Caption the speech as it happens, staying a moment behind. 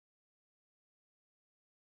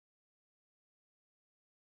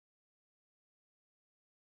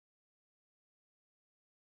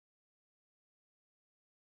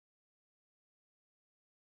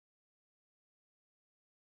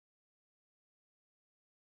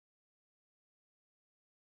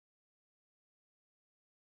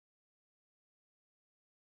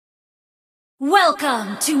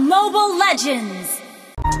Welcome to Mobile Legends!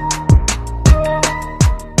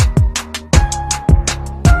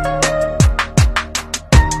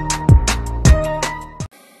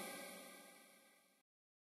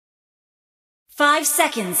 Five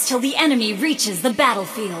seconds till the enemy reaches the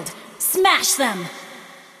battlefield. Smash them!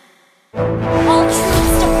 All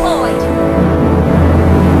troops deployed!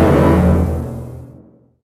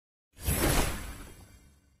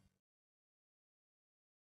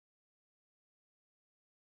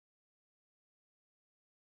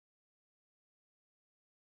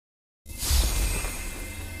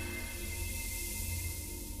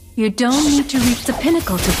 You don't need to reach the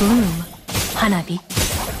pinnacle to bloom, hanabi.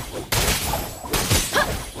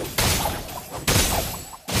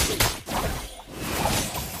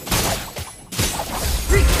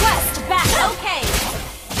 Request back, okay!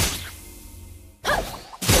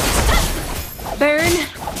 Burn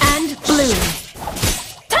and bloom.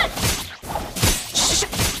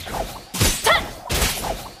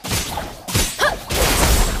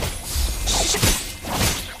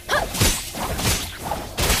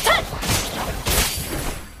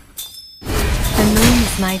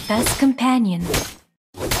 My best companion. First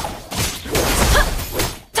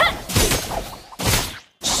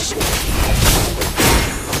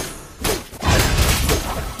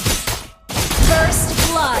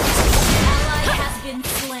blood. An ally has been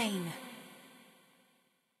slain.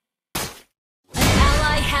 An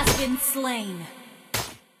ally has been slain.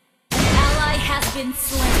 An ally has been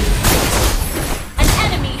slain. An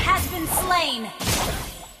enemy has been slain.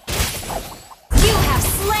 You have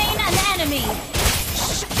slain an enemy.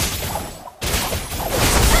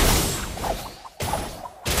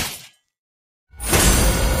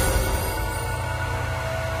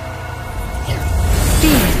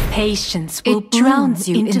 Patience will drown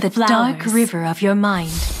you in the dark river of your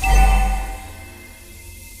mind.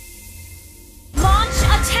 Launch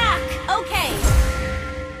attack! Okay!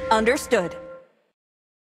 Understood.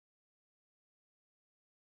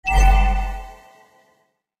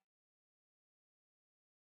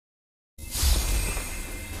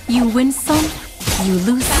 You win some, you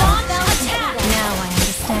lose some. Launch attack! Now I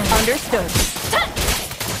understand. Understood.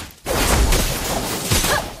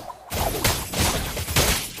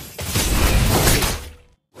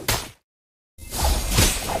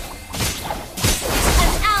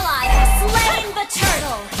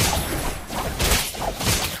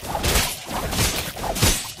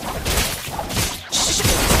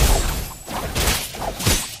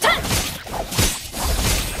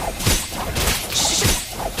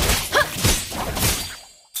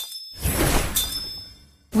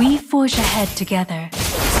 We forge ahead together,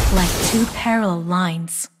 like two parallel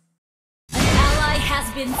lines. An ally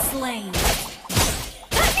has been slain.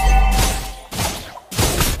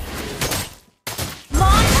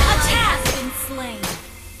 Launch attack has been slain.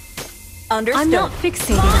 Understood. I'm not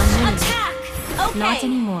fixating on Launch winning. attack! Okay. Not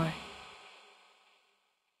anymore.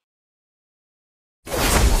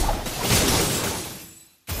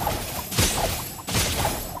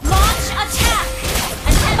 Launch attack!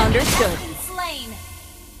 An enemy Understood. has been slain.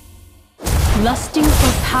 Lusting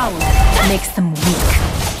for power makes them weak.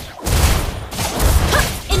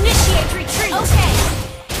 Initiate retreat! Okay.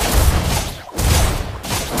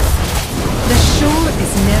 The shore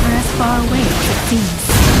is never as far away as it seems.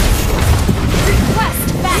 Request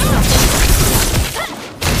backup!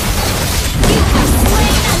 You have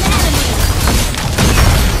slain an enemy!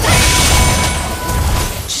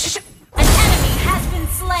 An enemy has been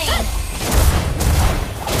slain!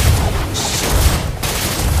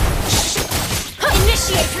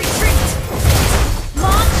 Initiate retreat!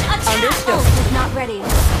 Launch attack! Understood. Ult is not ready.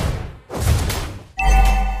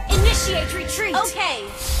 Initiate retreat! Okay.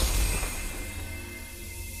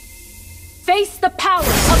 Face the power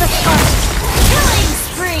of the sun. Killing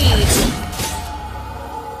spree!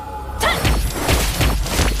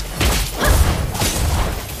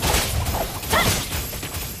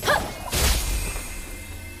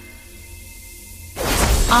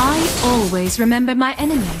 I always remember my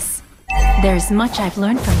enemies. There's much I've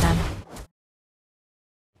learned from them.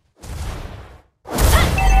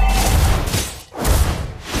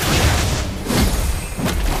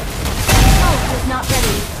 Ult is not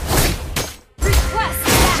ready. Request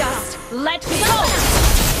backup! Just let me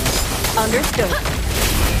go! Understood.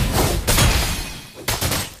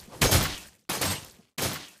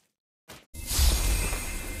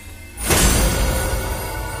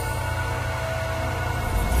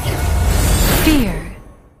 Fear.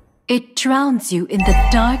 It drowns you in the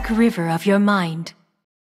dark river of your mind.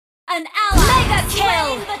 An ally Mega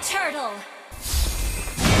kill! The turtle!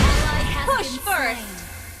 Push first!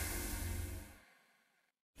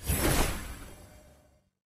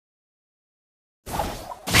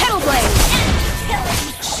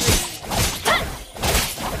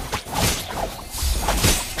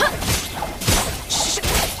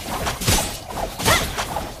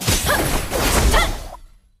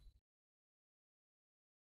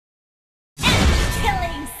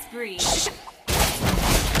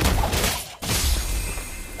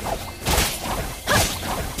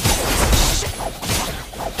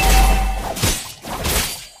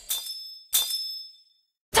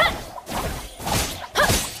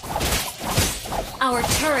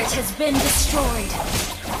 turret has been destroyed.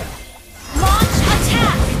 Launch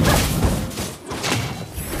attack!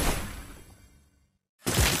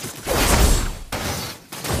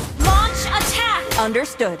 Launch attack!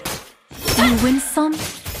 Understood. You win some,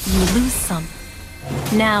 you lose some.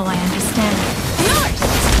 Now I understand.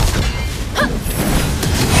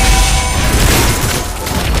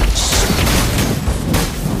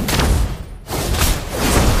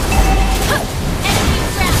 Enemy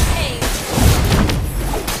rampage!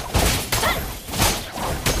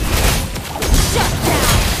 Shut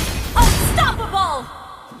down! Unstoppable!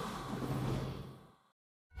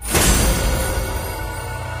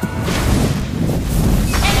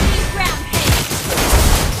 Enemy rampage!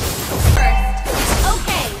 First,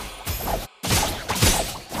 okay.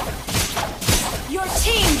 Your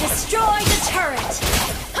team destroyed the turret!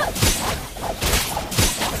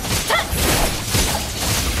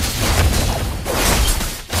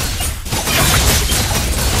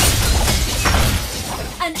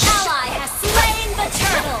 An ally has slain the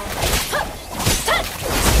turtle!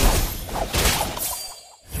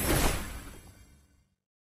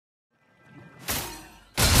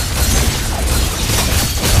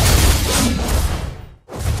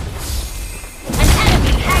 An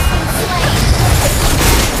enemy has been slain!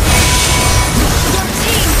 Your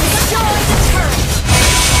team destroyed the turret!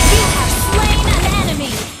 You have slain an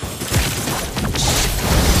enemy!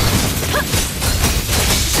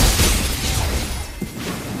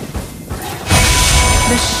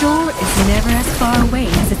 The shore is never as far away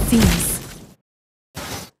as it seems.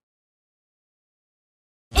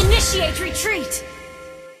 Initiate retreat!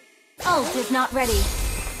 Ult is not ready.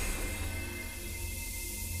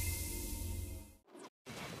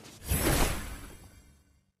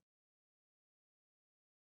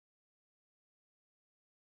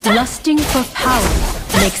 Lusting for power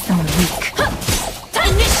makes them weak.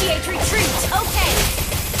 Initiate retreat! Okay!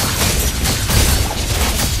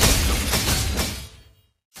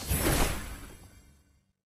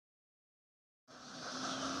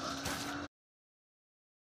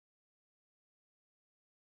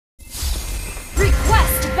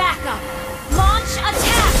 Request backup! Launch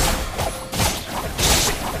attack!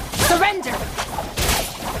 Surrender!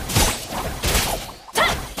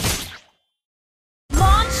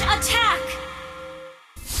 Launch attack!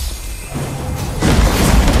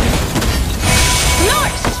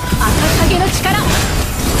 North! Akakage no chikara!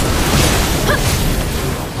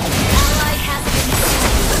 Ally has been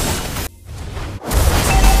slain.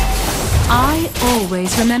 I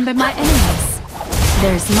always remember my enemies.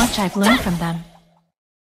 There's much I've learned from them.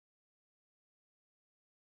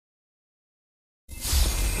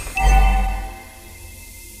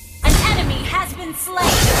 An enemy has been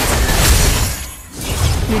slain.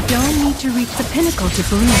 You don't need to reach the pinnacle to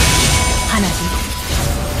believe, hanabi.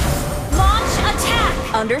 Launch attack!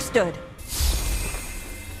 Understood.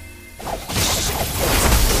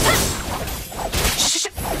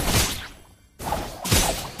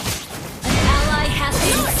 An ally has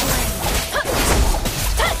been slain.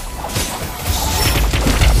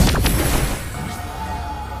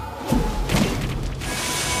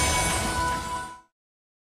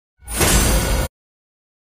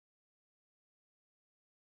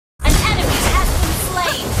 An enemy has been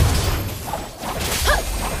slain.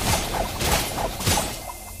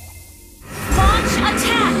 Launch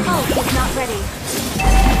attack! Ult is not ready.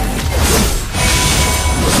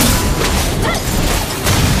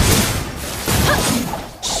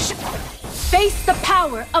 Face the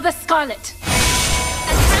power of the Scarlet!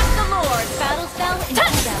 Attack the Lord! Battle spell in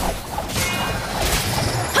cooldown.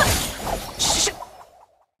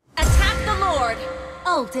 Attack the Lord!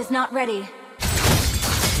 Ult is not ready.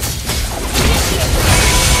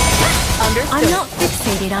 Understood. I'm not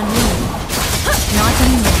fixated on you. Not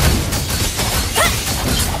anymore.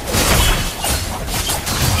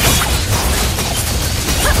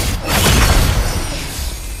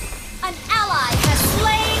 An ally has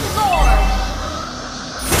slain Lord!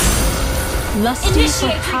 Lusting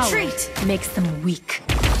Initiate for power retreat. makes them weak.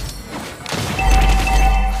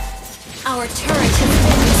 Our turret has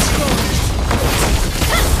been destroyed.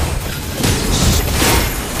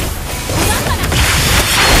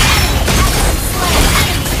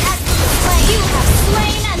 You have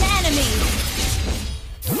slain an enemy!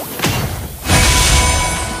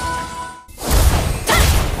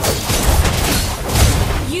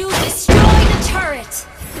 You destroy the turret!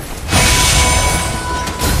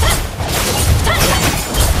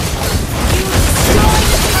 You destroy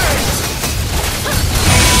the turret!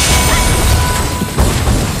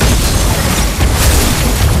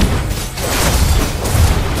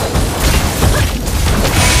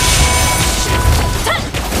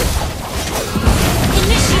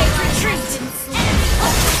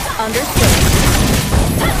 Understood.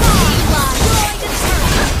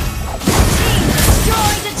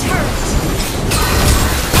 Destroy the turret!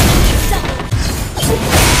 Enemy double! The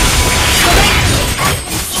enemy has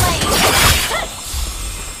been slain!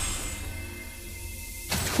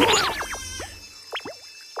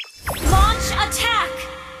 Launch attack!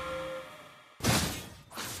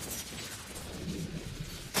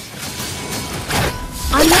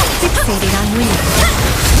 I'm not fixated on winning.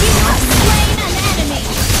 You have slain an enemy!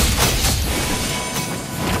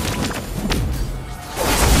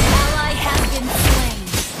 Ally has been slain.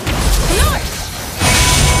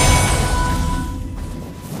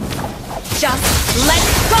 Just let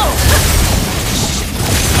go!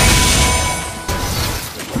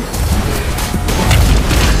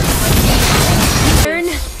 Turn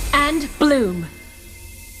and bloom.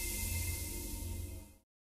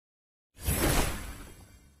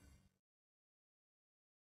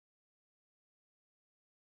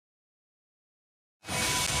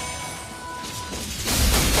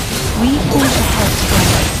 We forge ahead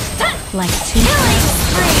together, like two Killing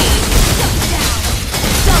spree! Shut down!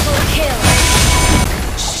 Double kill!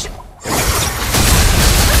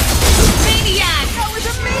 Maniac! That was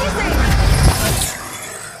amazing!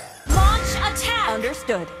 Launch attack!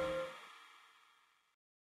 Understood.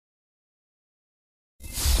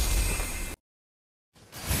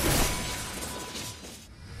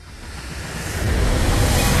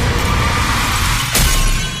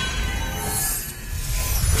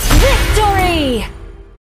 Victory!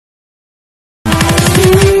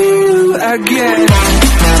 Again.